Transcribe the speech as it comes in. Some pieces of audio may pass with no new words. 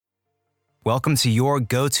Welcome to your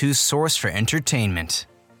go-to source for entertainment.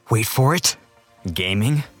 Wait for it.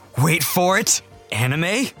 Gaming. Wait for it.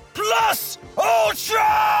 Anime. Plus Ultra!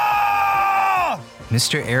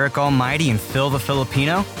 Mr. Eric Almighty and Phil the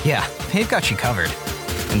Filipino? Yeah, they've got you covered.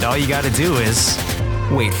 And all you gotta do is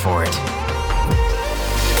wait for it.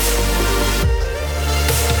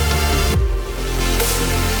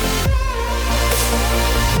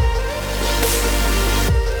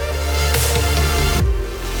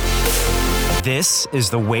 This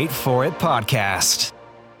is the Wait For It podcast.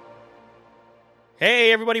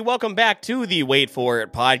 Hey, everybody, welcome back to the Wait For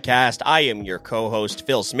It podcast. I am your co-host,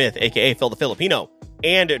 Phil Smith, a.k.a. Phil the Filipino.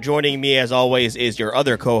 And joining me, as always, is your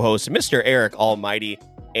other co-host, Mr. Eric Almighty.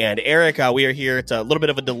 And Eric, we are here. It's a little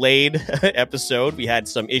bit of a delayed episode. We had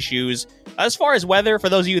some issues as far as weather. For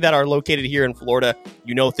those of you that are located here in Florida,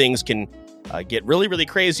 you know things can get really, really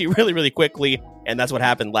crazy really, really quickly. And that's what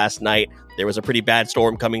happened last night. There was a pretty bad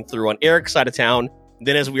storm coming through on Eric's side of town.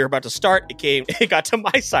 Then as we were about to start, it got to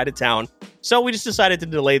my side of town. So we just decided to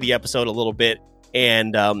delay the episode a little bit.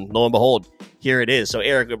 And lo and behold, here it is. So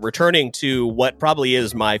Eric, returning to what probably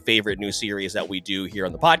is my favorite new series that we do here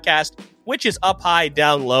on the podcast, which is Up High,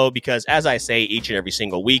 Down Low, because as I say each and every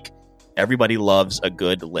single week, everybody loves a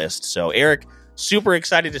good list. So Eric, super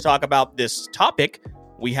excited to talk about this topic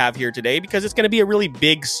we have here today because it's going to be a really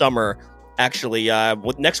big summer, actually,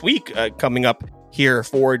 with next week coming up here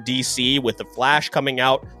for DC with The Flash coming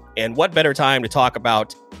out. And what better time to talk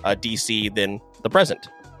about DC than the present?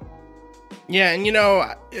 Yeah, and you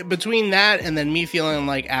know, between that and then me feeling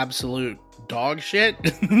like absolute dog shit,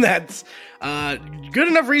 that's good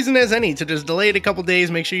enough reason as any to just delay it a couple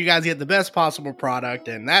days, make sure you guys get the best possible product.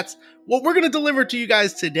 And that's what we're going to deliver to you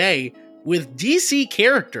guys today with DC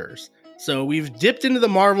characters. So we've dipped into the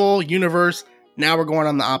Marvel universe. Now we're going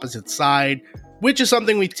on the opposite side, which is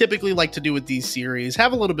something we typically like to do with these series,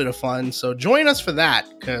 have a little bit of fun. So join us for that,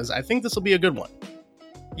 because I think this will be a good one.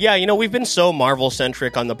 Yeah, you know, we've been so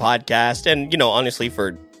Marvel-centric on the podcast, and, you know, honestly,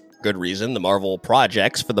 for good reason. The Marvel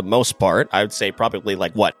projects, for the most part, I would say probably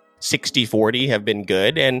 60-40 have been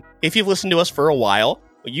good. And if you've listened to us for a while,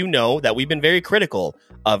 you know that we've been very critical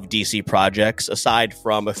of DC projects, aside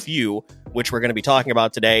from a few, which we're going to be talking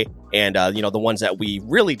about today. And, the ones that we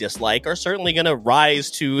really dislike are certainly going to rise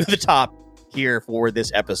to the top here for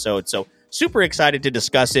this episode. So super excited to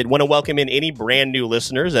discuss it. Want to welcome in any brand new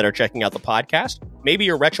listeners that are checking out the podcast. Maybe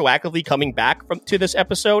you're retroactively coming back to this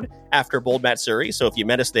episode after Bold Matsuri. So if you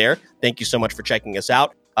met us there, thank you so much for checking us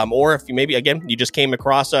out. Or if you just came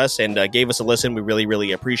across us and gave us a listen, we really,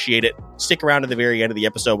 really appreciate it. Stick around to the very end of the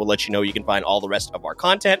episode. We'll let you know you can find all the rest of our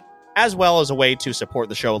content, as well as a way to support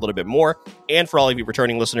the show a little bit more. And for all of you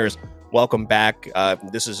returning listeners, welcome back.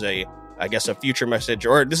 This is a future message,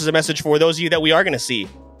 or this is a message for those of you that we are going to see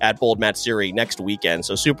at Bold Matsuri next weekend.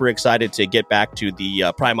 So super excited to get back to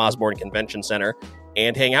the Prime Osborne Convention Center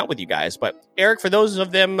and hang out with you guys. But Eric, for those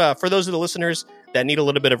of the listeners that need a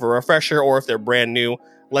little bit of a refresher, or if they're brand new,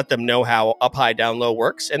 let them know how Up High, Down Low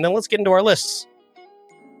works. And then let's get into our lists.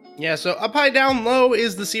 Yeah, so Up High, Down Low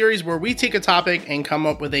is the series where we take a topic and come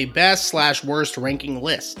up with a best/worst ranking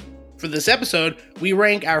list. For this episode, we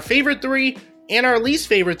rank our favorite 3 and our least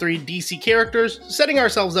favorite 3 DC characters, setting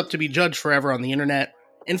ourselves up to be judged forever on the internet.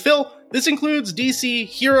 And Phil, this includes DC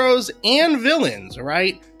heroes and villains,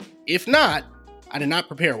 right? If not, I did not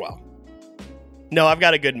prepare well. No, I've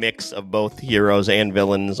got a good mix of both heroes and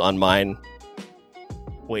villains on mine.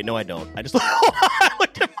 Wait, no, I don't. I just I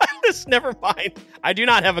looked at my list. Never mind. I do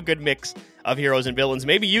not have a good mix of heroes and villains.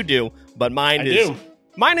 Maybe you do, but mine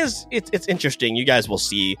is it's interesting. You guys will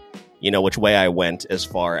see, which way I went as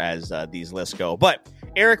far as these lists go. But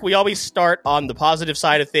Eric, we always start on the positive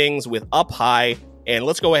side of things with Up High, and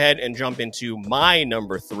let's go ahead and jump into my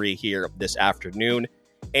number 3 here this afternoon.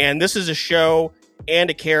 And this is a show and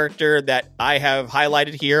a character that I have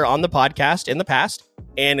highlighted here on the podcast in the past.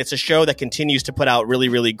 And it's a show that continues to put out really,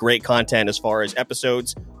 really great content as far as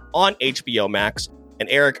episodes on HBO Max. And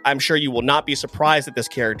Eric, I'm sure you will not be surprised that this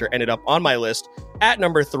character ended up on my list at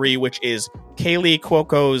number 3, which is Kaley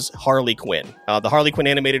Cuoco's Harley Quinn. The Harley Quinn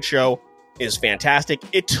animated show is fantastic.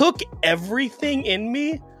 It took everything in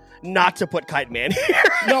me not to put Kite Man here.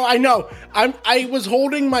 No, I know. I was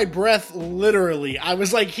holding my breath literally. I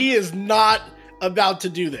was like, he is not about to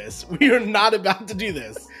do this. We are not about to do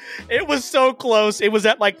this. It was so close. It was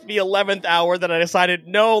at the 11th hour that I decided,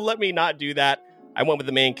 no, let me not do that. I went with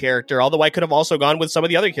the main character, although I could have also gone with some of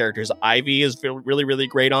the other characters. Ivy is really, really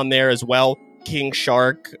great on there as well. King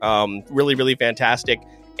Shark, really, really fantastic.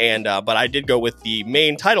 And but I did go with the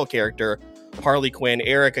main title character, Harley Quinn.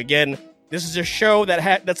 Eric, again, this is a show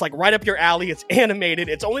that's right up your alley. It's animated.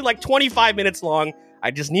 It's only 25 minutes long.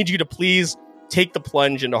 I just need you to please take the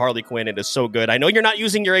plunge into Harley Quinn. It is so good. I know you're not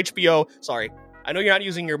using your HBO. Sorry. I know you're not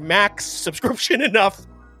using your Max subscription enough.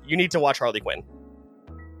 You need to watch Harley Quinn.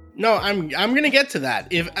 No, I'm going to get to that.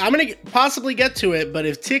 If I'm going to possibly get to it, but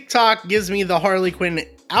if TikTok gives me the Harley Quinn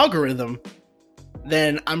algorithm,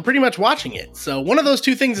 then I'm pretty much watching it. So one of those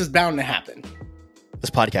two things is bound to happen. This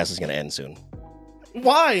podcast is going to end soon.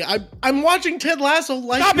 Why? I'm watching Ted Lasso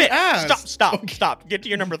like Stop you it! asked. Stop. Get to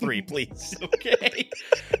your number 3, please. Okay.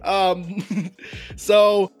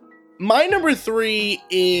 So my number 3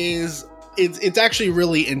 is it's actually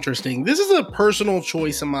really interesting. This is a personal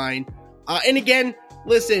choice of mine. And again,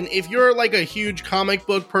 listen, if you're like a huge comic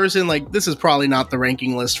book person, like this is probably not the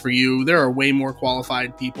ranking list for you. There are way more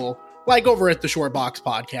qualified people, like over at the Short Box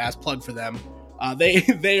Podcast. Plug for them.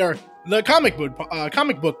 They are the comic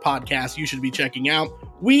book podcast you should be checking out.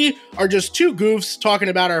 We are just two goofs talking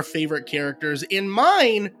about our favorite characters. In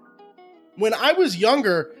mine, when I was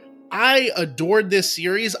younger, I adored this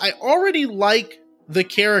series. I already like the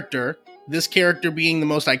character, this character being the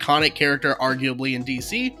most iconic character arguably in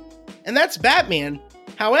DC, and that's Batman.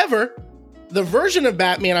 However, the version of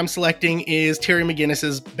Batman I'm selecting is Terry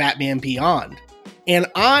McGinnis's Batman Beyond. And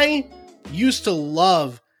I used to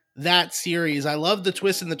love that series. I love the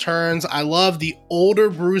twists and the turns. I love the older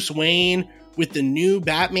Bruce Wayne with the new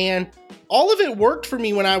Batman. All of it worked for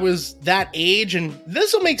me when I was that age, and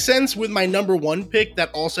this will make sense with my number 1 pick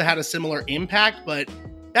that also had a similar impact, but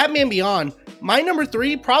Batman Beyond, my number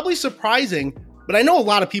 3, probably surprising, but I know a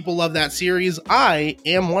lot of people love that series. I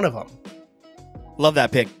am one of them. Love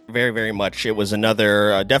that pick very, very much. It was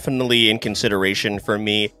another definitely in consideration for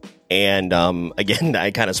me. And again,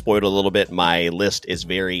 I kind of spoiled a little bit. My list is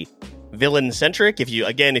very villain-centric. If you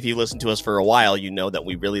listen to us for a while, you know that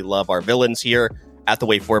we really love our villains here at the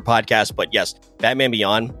Wait For It podcast. But yes, Batman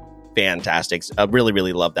Beyond, fantastic. I really,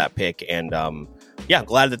 really love that pick. And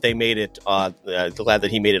glad that they made it. Glad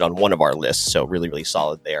that he made it on one of our lists. So really, really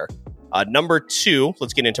solid there. Number 2,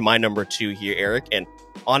 let's get into my number 2 here, Eric. And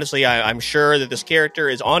honestly, I'm sure that this character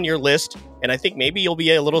is on your list. And I think maybe you'll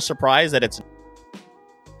be a little surprised that it's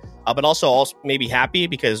but also maybe happy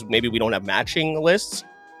because maybe we don't have matching lists.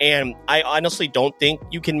 And I honestly don't think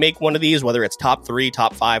you can make one of these, whether it's top 3,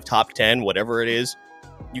 top 5, top 10, whatever it is.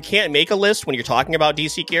 You can't make a list when you're talking about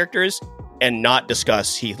DC characters and not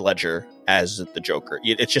discuss Heath Ledger as the Joker.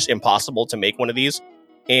 It's just impossible to make one of these.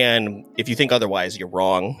 And if you think otherwise, you're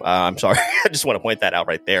wrong. I'm sorry. I just want to point that out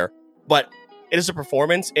right there. But it is a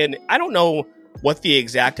performance. And I don't know what the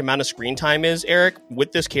exact amount of screen time is, Eric,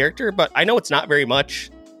 with this character, but I know it's not very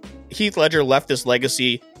much. Heath Ledger left this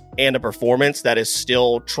legacy and a performance that is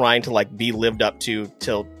still trying to be lived up to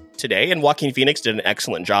till today. And Joaquin Phoenix did an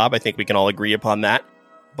excellent job. I think we can all agree upon that.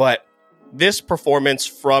 But this performance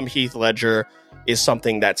from Heath Ledger is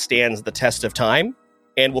something that stands the test of time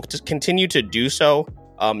and will just continue to do so,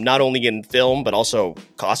 not only in film, but also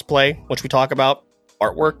cosplay, which we talk about,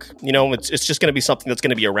 artwork. It's just going to be something that's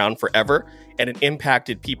going to be around forever. And it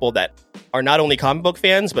impacted people that are not only comic book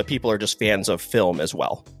fans, but people are just fans of film as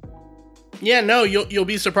well. Yeah, no, you'll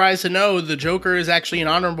be surprised to know the Joker is actually an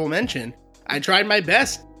honorable mention. I tried my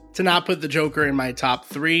best to not put the Joker in my top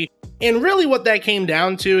 3. And really what that came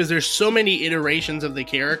down to is there's so many iterations of the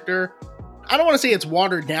character. I don't want to say it's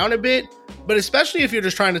watered down a bit, but especially if you're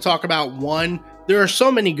just trying to talk about one, there are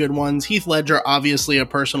so many good ones. Heath Ledger, obviously a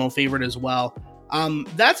personal favorite as well.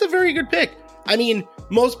 That's a very good pick. I mean,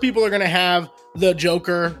 most people are going to have the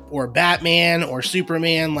Joker or Batman or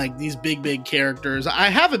Superman, like these big characters. I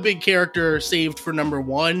have a big character saved for number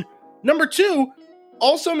 1. Number 2,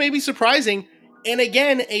 also maybe surprising, and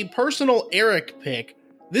again, a personal Eric pick.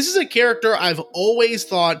 This is a character I've always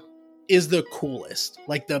thought is the coolest,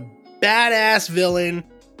 like the badass villain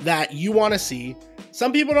that you want to see.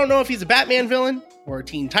 Some people don't know if he's a Batman villain or a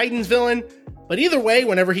Teen Titans villain, but either way,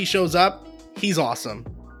 whenever he shows up, he's awesome.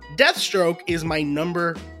 Deathstroke is my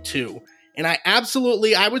number 2. And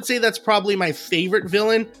I would say that's probably my favorite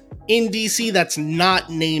villain in DC that's not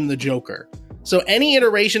named the Joker. So any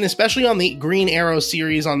iteration, especially on the Green Arrow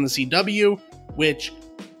series on the CW, which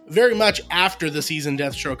very much after the season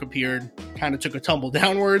Deathstroke appeared, kind of took a tumble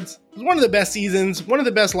downwards. It was one of the best seasons, one of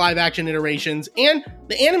the best live action iterations, and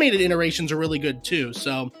the animated iterations are really good too.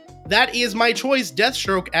 So that is my choice,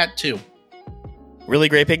 Deathstroke at 2. Really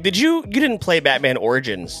great pick. You didn't play Batman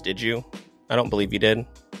Origins, did you? I don't believe you did.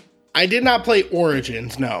 I did not play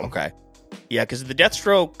Origins, no. Okay. Yeah, because the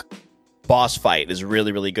Deathstroke boss fight is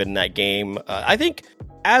really, really good in that game. I think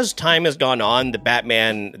as time has gone on, that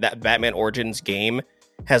Batman Origins game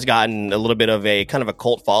has gotten a little bit of a kind of a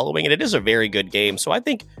cult following, and it is a very good game. So I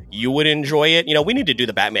think you would enjoy it. We need to do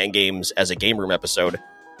the Batman games as a Game Room episode.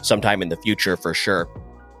 sometime in the future for sure.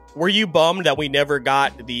 Were you bummed that we never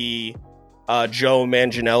got the Joe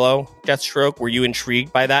Manganiello Deathstroke? Were you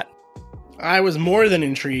intrigued by that? I was more than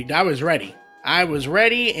intrigued. I was ready.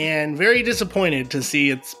 And very disappointed to see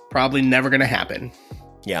it's probably never going to happen.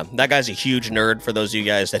 Yeah, that guy's a huge nerd. For those of you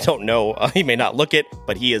guys that don't know, he may not look it,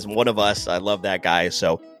 but he is one of us. I love that guy.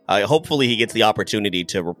 So hopefully he gets the opportunity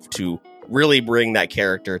to really bring that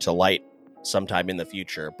character to light sometime in the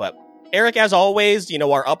future. But Eric, as always,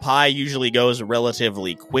 our up high usually goes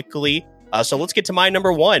relatively quickly. So let's get to my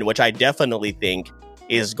number one, which I definitely think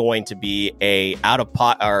is going to be a out of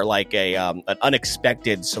pot or like an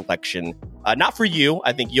unexpected selection. Not for you.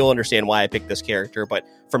 I think you'll understand why I picked this character, but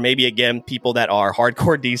for maybe again people that are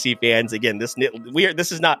hardcore DC fans. Again, we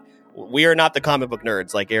are not the comic book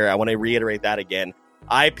nerds like Eric. I want to reiterate that again.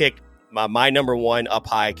 I picked my number one up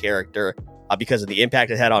high character because of the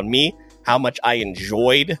impact it had on me, how much I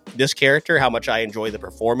enjoyed this character, how much I enjoyed the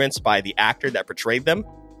performance by the actor that portrayed them.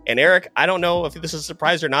 And Eric, I don't know if this is a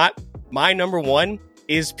surprise or not, my number one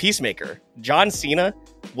is Peacemaker. John Cena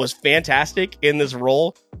was fantastic in this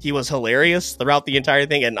role. He was hilarious throughout the entire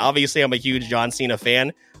thing. And obviously, I'm a huge John Cena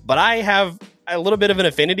fan, but I have a little bit of an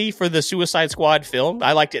affinity for the Suicide Squad film.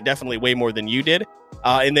 I liked it definitely way more than you did.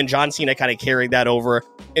 And then John Cena kind of carried that over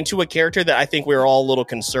into a character that I think we were all a little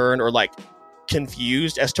concerned or like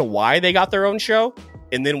confused as to why they got their own show.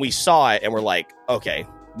 And then we saw it and we're like, okay,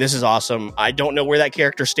 this is awesome. I don't know where that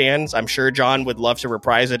character stands. I'm sure John would love to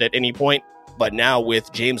reprise it at any point. But now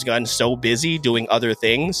with James Gunn so busy doing other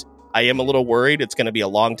things, I am a little worried it's going to be a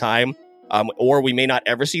long time, or we may not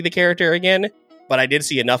ever see the character again. But I did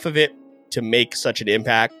see enough of it to make such an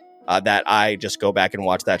impact that I just go back and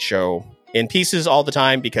watch that show in pieces all the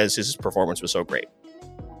time because his performance was so great.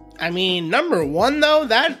 I mean, number one, though,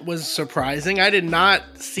 that was surprising. I did not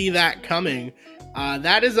see that coming.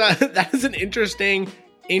 That is an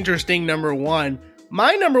interesting number one.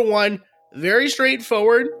 My number one, very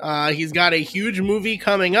straightforward. He's got a huge movie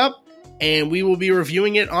coming up, and we will be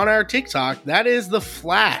reviewing it on our TikTok. That is The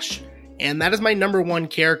Flash, and that is my number one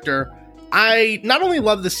character. I not only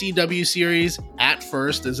love the CW series at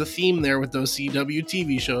first, there's a theme there with those CW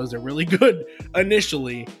TV shows. They're really good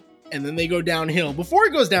initially, and then they go downhill. Before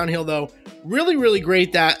it goes downhill, though, really, really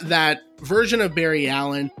great that version of Barry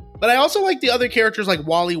Allen. But I also like the other characters like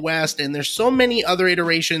Wally West, and there's so many other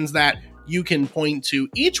iterations that you can point to.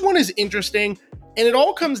 Each one is interesting, and it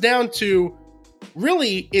all comes down to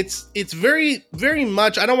really it's very, very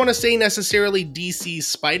much, I don't want to say necessarily DC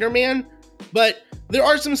Spider-Man, but there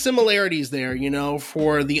are some similarities there,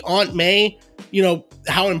 for the Aunt May,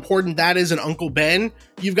 how important that is, and Uncle Ben.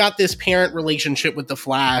 You've got this parent relationship with the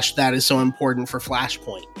Flash that is so important for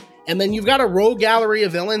Flashpoint. And then you've got a rogue gallery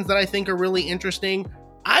of villains that I think are really interesting.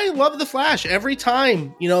 I love the Flash every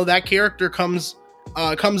time, that character comes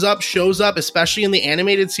up, shows up, especially in the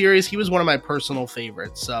animated series. He was one of my personal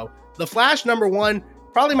favorites. So the Flash, number one,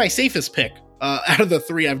 probably my safest pick out of the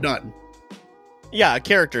three I've done. Yeah,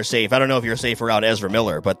 character safe. I don't know if you're safe around Ezra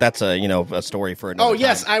Miller, but that's a story for another time.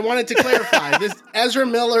 Yes, I wanted to clarify. This Ezra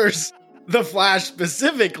Miller's The Flash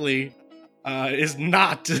specifically is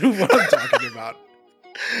not what I'm talking about.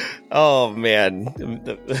 Oh man,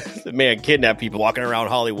 the man kidnapped people walking around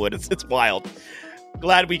Hollywood. It's wild.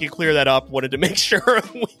 Glad we could clear that up. Wanted to make sure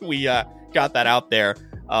we got that out there.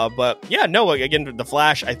 But yeah, no. Again, the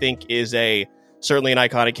Flash I think is certainly an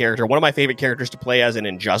iconic character. One of my favorite characters to play as an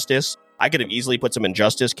Injustice. I could have easily put some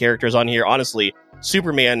Injustice characters on here. Honestly,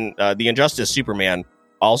 Superman, the Injustice Superman,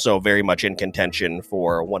 also very much in contention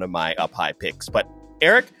for one of my up high picks. But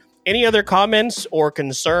Eric, any other comments or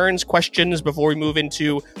concerns, questions before we move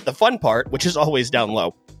into the fun part, which is always down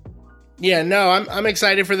low? Yeah, no, I'm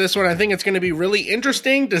excited for this one. I think it's going to be really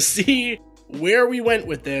interesting to see where we went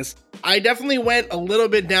with this. I definitely went a little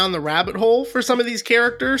bit down the rabbit hole for some of these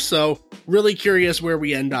characters, so really curious where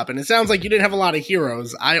we end up. And it sounds like you didn't have a lot of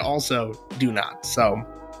heroes. I also do not, so...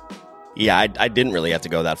 Yeah, I didn't really have to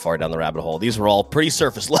go that far down the rabbit hole. These were all pretty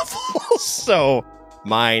surface level, so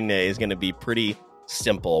mine is going to be pretty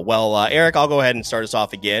simple. Well, Eric, I'll go ahead and start us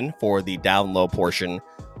off again for the down low portion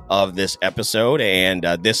of this episode. And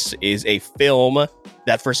this is a film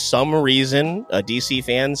that for some reason DC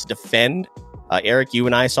fans defend. Eric, you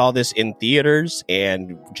and I saw this in theaters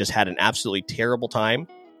and just had an absolutely terrible time.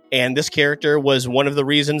 And this character was one of the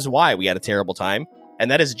reasons why we had a terrible time.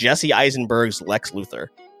 And that is Jesse Eisenberg's Lex Luthor.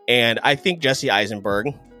 And I think Jesse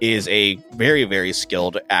Eisenberg is a very, very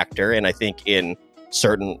skilled actor. And I think in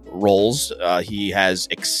certain roles, he has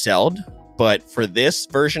excelled. But for this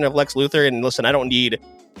version of Lex Luthor, and listen, I don't need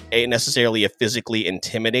necessarily a physically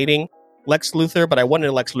intimidating Lex Luthor, but I wanted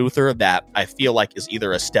a Lex Luthor that I feel like is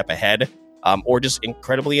either a step ahead or just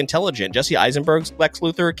incredibly intelligent. Jesse Eisenberg's Lex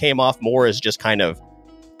Luthor came off more as just kind of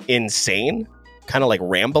insane, kind of like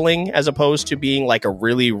rambling, as opposed to being like a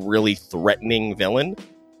really, really threatening villain.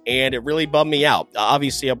 And it really bummed me out,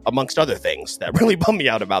 obviously, amongst other things that really bummed me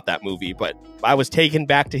out about that movie. But I was taken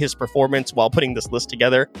back to his performance while putting this list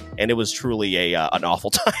together, and it was truly an awful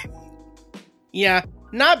time. Yeah,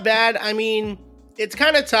 not bad. I mean, it's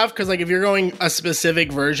kind of tough because, like, if you're going a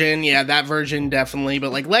specific version, yeah, that version definitely.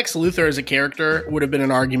 But, like, Lex Luthor as a character would have been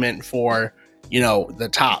an argument for, the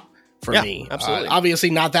top for me. Absolutely. Obviously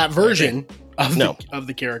not that version of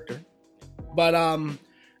the character. But,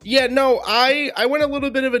 yeah, no, I went a little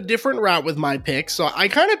bit of a different route with my picks. So I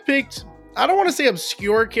kind of picked, I don't want to say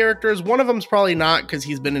obscure characters. One of them's probably not because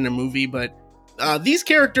he's been in a movie, but these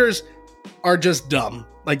characters are just dumb.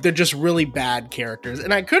 Like, they're just really bad characters.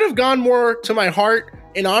 And I could have gone more to my heart.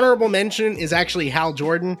 An honorable mention is actually Hal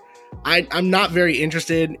Jordan. I'm not very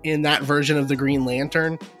interested in that version of the Green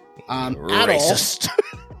Lantern Racist.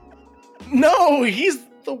 at all. No, he's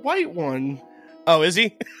the white one. Oh, is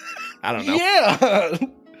he? I don't know. Yeah.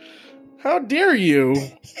 How dare you?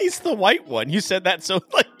 He's the white one. You said that so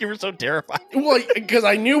like you were so terrified. Well, because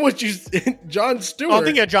I knew what you said. John Stewart. Oh, I'm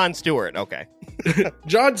thinking of John Stewart. Okay.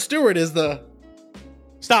 John Stewart is the...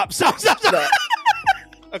 Stop.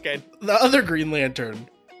 Okay. The other Green Lantern.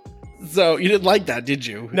 So you didn't like that, did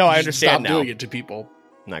you? No, I understand now. Stop doing it to people.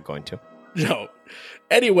 I'm not going to. No.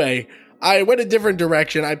 Anyway, I went a different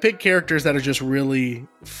direction. I picked characters that are just really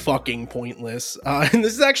fucking pointless. And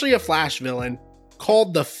this is actually a Flash villain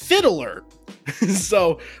called the Fiddler.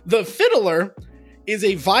 So the Fiddler is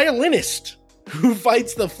a violinist who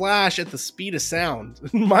fights the Flash at the speed of sound.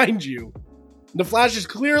 Mind you, the Flash is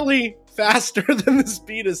clearly faster than the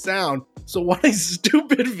speed of sound. So what a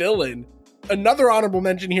stupid villain. Another honorable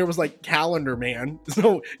mention here was like Calendar Man.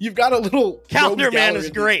 So you've got a little... Calendar Man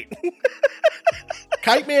is great.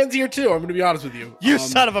 Kite Man's here too, I'm going to be honest with you. You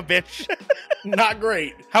son of a bitch. Not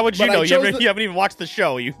great. How would you know? You haven't even watched the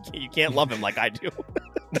show. You can't love him like I do.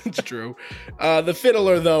 That's true. The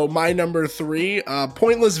Fiddler, though, my number 3,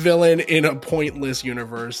 pointless villain in a pointless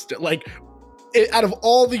universe. Like, out of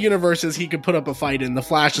all the universes he could put up a fight in, the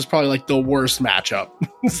Flash is probably like the worst matchup.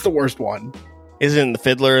 It's the worst one. Isn't the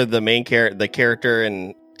Fiddler the main the character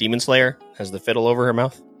in Demon Slayer has the fiddle over her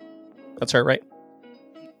mouth? That's her, right?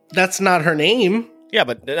 That's not her name. Yeah,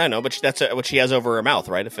 but I know, but that's what she has over her mouth,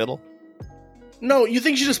 right? A fiddle? No, you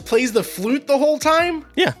think she just plays the flute the whole time?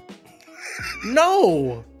 Yeah.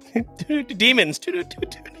 No. Demons.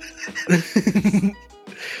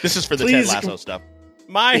 This is for the Ted Lasso stuff.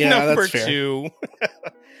 My number 2.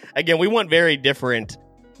 Again, we want very different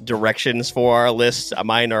directions for our lists.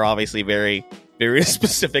 Mine are obviously very, very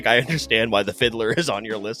specific. I understand why the Fiddler is on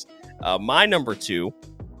your list. My number 2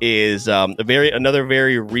 is another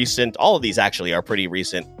very recent. All of these actually are pretty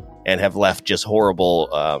recent and have left just horrible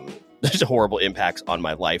impacts on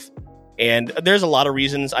my life. And there's a lot of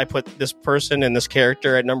reasons I put this person and this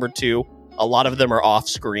character at number 2. A lot of them are off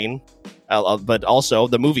screen, but also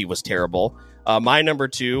the movie was terrible. My number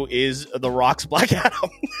 2 is The Rock's Black Adam.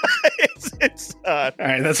 All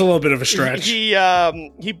right, that's a little bit of a stretch.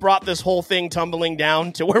 He brought this whole thing tumbling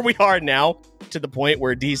down to where we are now, to the point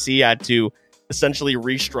where DC had to essentially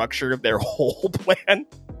restructure their whole plan.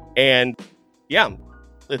 And yeah,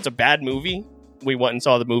 it's a bad movie. We went and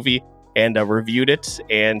saw the movie and reviewed it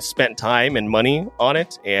and spent time and money on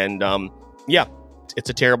it. And yeah, it's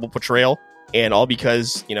a terrible portrayal. And all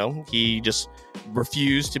because, he just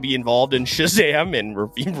refused to be involved in Shazam and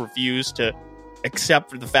refused to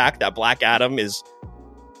accept the fact that Black Adam is...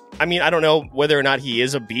 I mean, I don't know whether or not he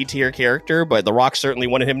is a B-tier character, but The Rock certainly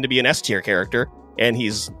wanted him to be an S-tier character, and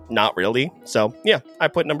he's not really. So, yeah, I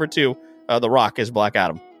put number 2, The Rock as Black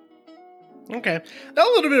Adam. Okay. A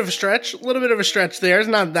little bit of a stretch there. It's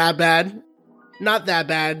not that bad. Not that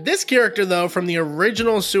bad. This character, though, from the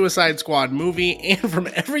original Suicide Squad movie and from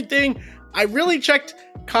everything, I really checked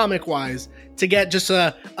comic-wise to get just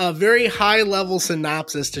a very high-level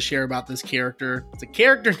synopsis to share about this character. It's a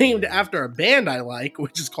character named after a band I like,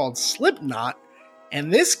 which is called Slipknot,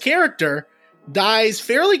 and this character dies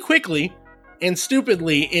fairly quickly and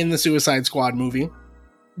stupidly in the Suicide Squad movie.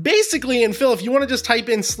 Basically, and Phil, if you want to just type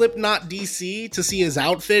in Slipknot DC to see his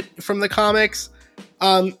outfit from the comics,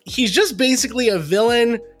 he's just basically a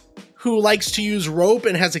villain who likes to use rope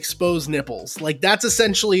and has exposed nipples. Like, that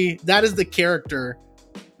is the character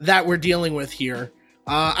that we're dealing with here.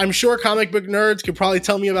 I'm sure comic book nerds could probably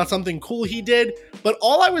tell me about something cool he did, but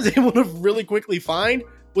all I was able to really quickly find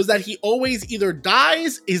was that he always either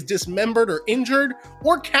dies, is dismembered or injured,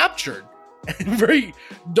 or captured. Very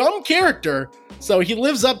dumb character, so he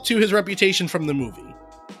lives up to his reputation from the movie.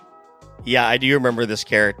 Yeah, I do remember this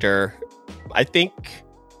character. I think,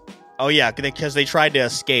 oh yeah, because they tried to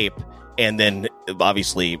escape, and then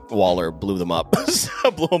obviously Waller blew them up.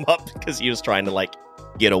 Blew him up because he was trying to like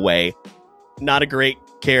get away. Not a great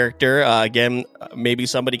character. Again, maybe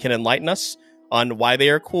somebody can enlighten us on why they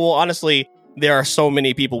are cool. Honestly, there are so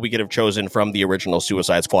many people we could have chosen from the original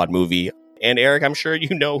Suicide Squad movie. And Eric, I'm sure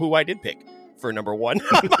you know who I did pick for number one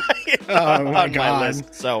on my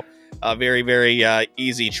list. So a very, very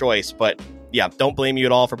easy choice. But yeah, don't blame you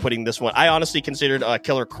at all for putting this one. I honestly considered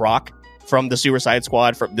Killer Croc from the Suicide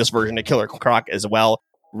Squad, from this version of Killer Croc as well,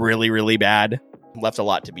 really, really bad. Left a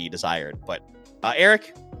lot to be desired. But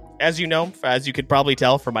Eric, as you know, as you could probably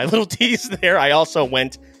tell from my little tease there, I also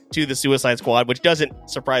went to the Suicide Squad, which doesn't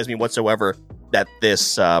surprise me whatsoever that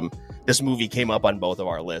this movie came up on both of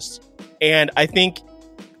our lists. And I think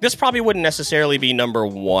this probably wouldn't necessarily be number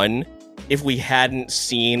one if we hadn't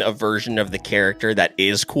seen a version of the character that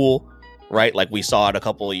is cool, right? Like we saw it a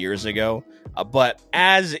couple of years ago. But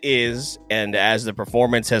as is, and as the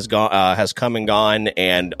performance has come and gone,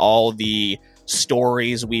 and all the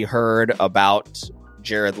stories we heard about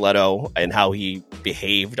Jared Leto and how he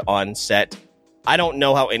behaved on set, I don't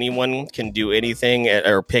know how anyone can do anything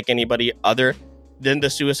or pick anybody other than the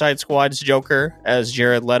Suicide Squad's Joker as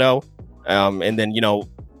Jared Leto. And then, you know,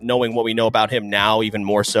 knowing what we know about him now, even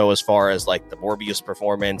more so as far as like the Morbius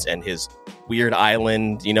performance and his Weird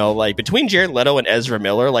Island, you know, like between Jared Leto and Ezra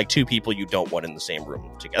Miller, like two people you don't want in the same room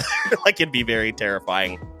together. Like it'd be very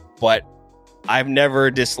terrifying. But I've never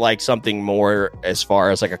disliked something more as far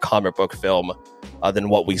as like a comic book film than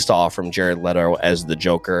what we saw from Jared Leto as the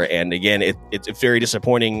Joker. And again, it's very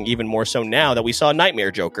disappointing, even more so now that we saw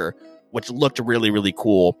Nightmare Joker, which looked really, really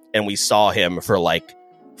cool. And we saw him for like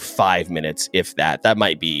 5 minutes, if that. That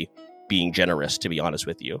might be being generous, to be honest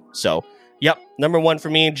with you. So, yep, number one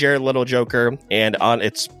for me, Jared Leto Joker. And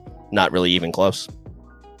it's not really even close.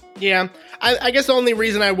 Yeah, I guess the only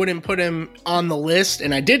reason I wouldn't put him on the list,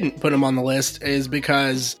 and I didn't put him on the list, is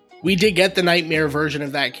because we did get the Nightmare version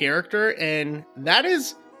of that character, and that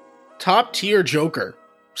is top tier Joker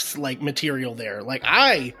like material there. Like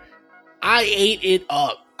I ate it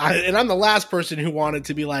up, and I'm the last person who wanted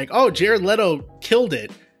to be like, oh, Jared Leto killed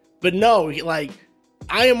it, but no,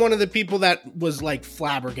 I am one of the people that was like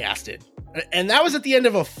flabbergasted, and that was at the end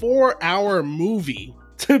of a 4-hour movie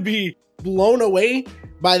to be blown away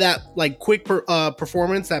by that like quick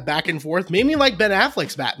performance, that back and forth, made me like Ben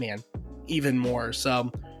Affleck's Batman even more.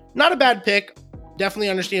 So not a bad pick. Definitely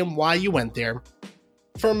understand why you went there.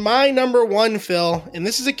 For my number one, Phil, and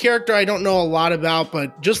this is a character I don't know a lot about,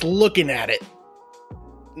 but just looking at it,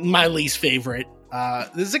 my least favorite.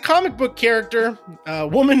 This is a comic book character, a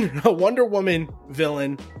Wonder Woman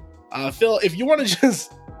villain. Phil, if you want to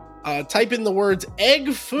just type in the words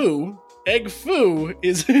Egg Foo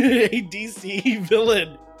is a DC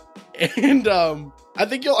villain. And I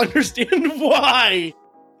think you'll understand why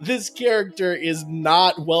this character is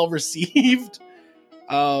not well received.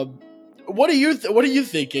 What are you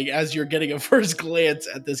thinking as you're getting a first glance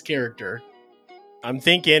at this character? I'm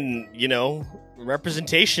thinking, you know,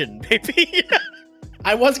 representation, maybe.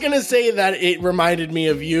 I was going to say that it reminded me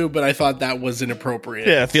of you, but I thought that was inappropriate.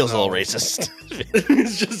 Yeah, it feels a little racist.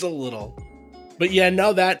 It's just a little. But yeah,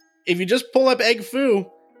 no, that if you just pull up Egg Foo,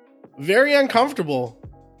 very uncomfortable.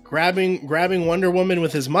 Grabbing Wonder Woman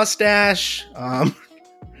with his mustache,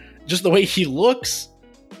 just the way he looks.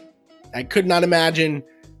 I could not imagine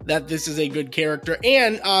that this is a good character.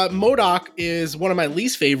 And MODOK is one of my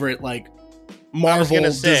least favorite like Marvel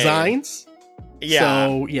designs. Yeah.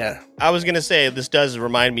 So, yeah. I was going to say, this does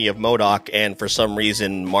remind me of MODOK, and for some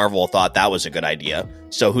reason, Marvel thought that was a good idea.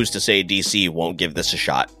 So who's to say DC won't give this a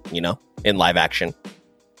shot, you know, in live action?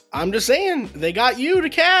 I'm just saying, they got you to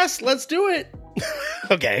cast. Let's do it.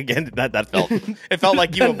 Okay, again, that felt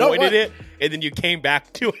like you avoided it, and then you came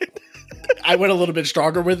back to it. I went a little bit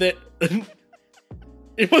stronger with it.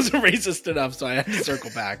 It wasn't racist enough, so I had to circle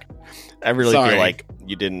back. I really feel like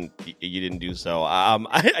you didn't do so.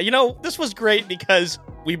 You know, this was great because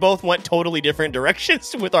we both went totally different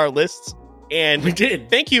directions with our lists, and we did.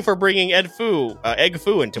 Thank you for bringing Egg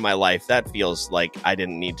Foo into my life. That feels like I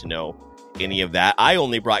didn't need to know any of that. I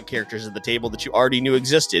only brought characters to the table that you already knew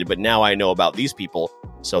existed, but now I know about these people.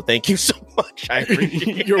 So thank you so much. I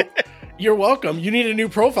appreciate it. You're welcome. You need a new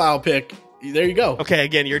profile pic. There you go. Okay,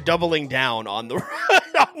 again, you're doubling down on the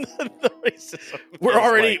racism. We're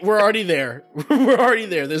already there. We're already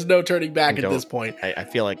there. There's no turning back at this point. I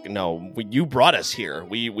feel like you brought us here.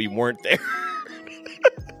 We weren't there.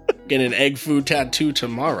 Get an Egg Foo tattoo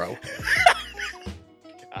tomorrow.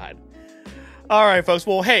 God. All right, folks.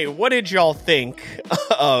 Well, hey, what did y'all think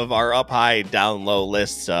of our up high, down low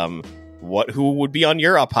lists? who would be on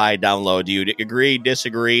your up high download? Do you agree,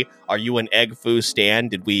 disagree? Are you an egg foo stan?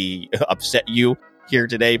 Did we upset you here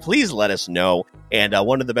today? Please let us know. And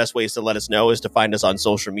one of the best ways to let us know is to find us on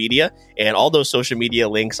social media. And all those social media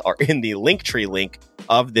links are in the Linktree link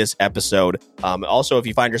of this episode. Also, if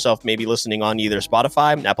you find yourself maybe listening on either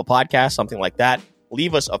Spotify, Apple Podcasts, something like that,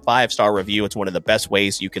 leave us a 5-star review. It's one of the best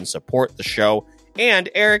ways you can support the show. And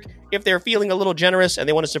Eric, if they're feeling a little generous and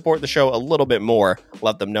they want to support the show a little bit more,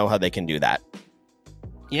 let them know how they can do that.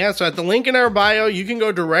 Yeah, so at the link in our bio, you can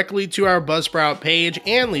go directly to our Buzzsprout page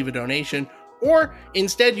and leave a donation. Or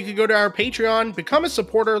instead, you could go to our Patreon, become a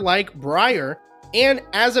supporter like Briar, and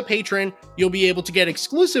as a patron, you'll be able to get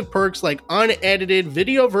exclusive perks like unedited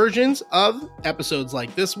video versions of episodes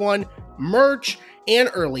like this one, merch, and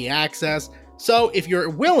early access. So if you're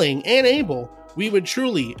willing and able, we would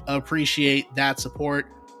truly appreciate that support.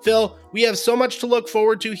 Phil, we have so much to look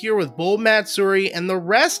forward to here with Bulb Matsuri and the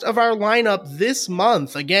rest of our lineup this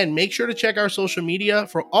month. Again, make sure to check our social media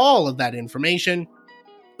for all of that information.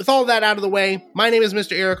 With all of that out of the way, my name is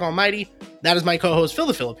Mr. Eric Almighty. That is my co-host, Phil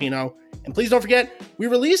the Filipino. And please don't forget, we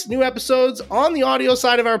release new episodes on the audio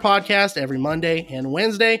side of our podcast every Monday and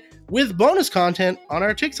Wednesday with bonus content on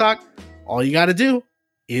our TikTok. All you got to do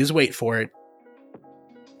is wait for it.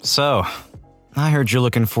 So, I heard you're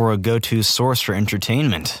looking for a go-to source for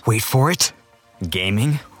entertainment. Wait for it.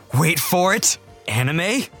 Gaming? Wait for it.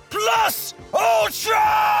 Anime? Plus Ultra!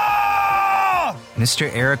 Mr.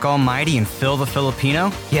 Eric Almighty and Phil the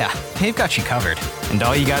Filipino? Yeah, they've got you covered. And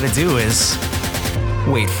all you gotta do is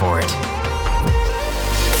wait for it.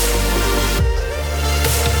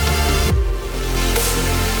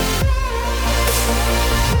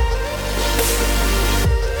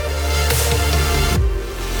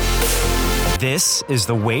 This is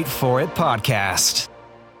the Wait For It podcast.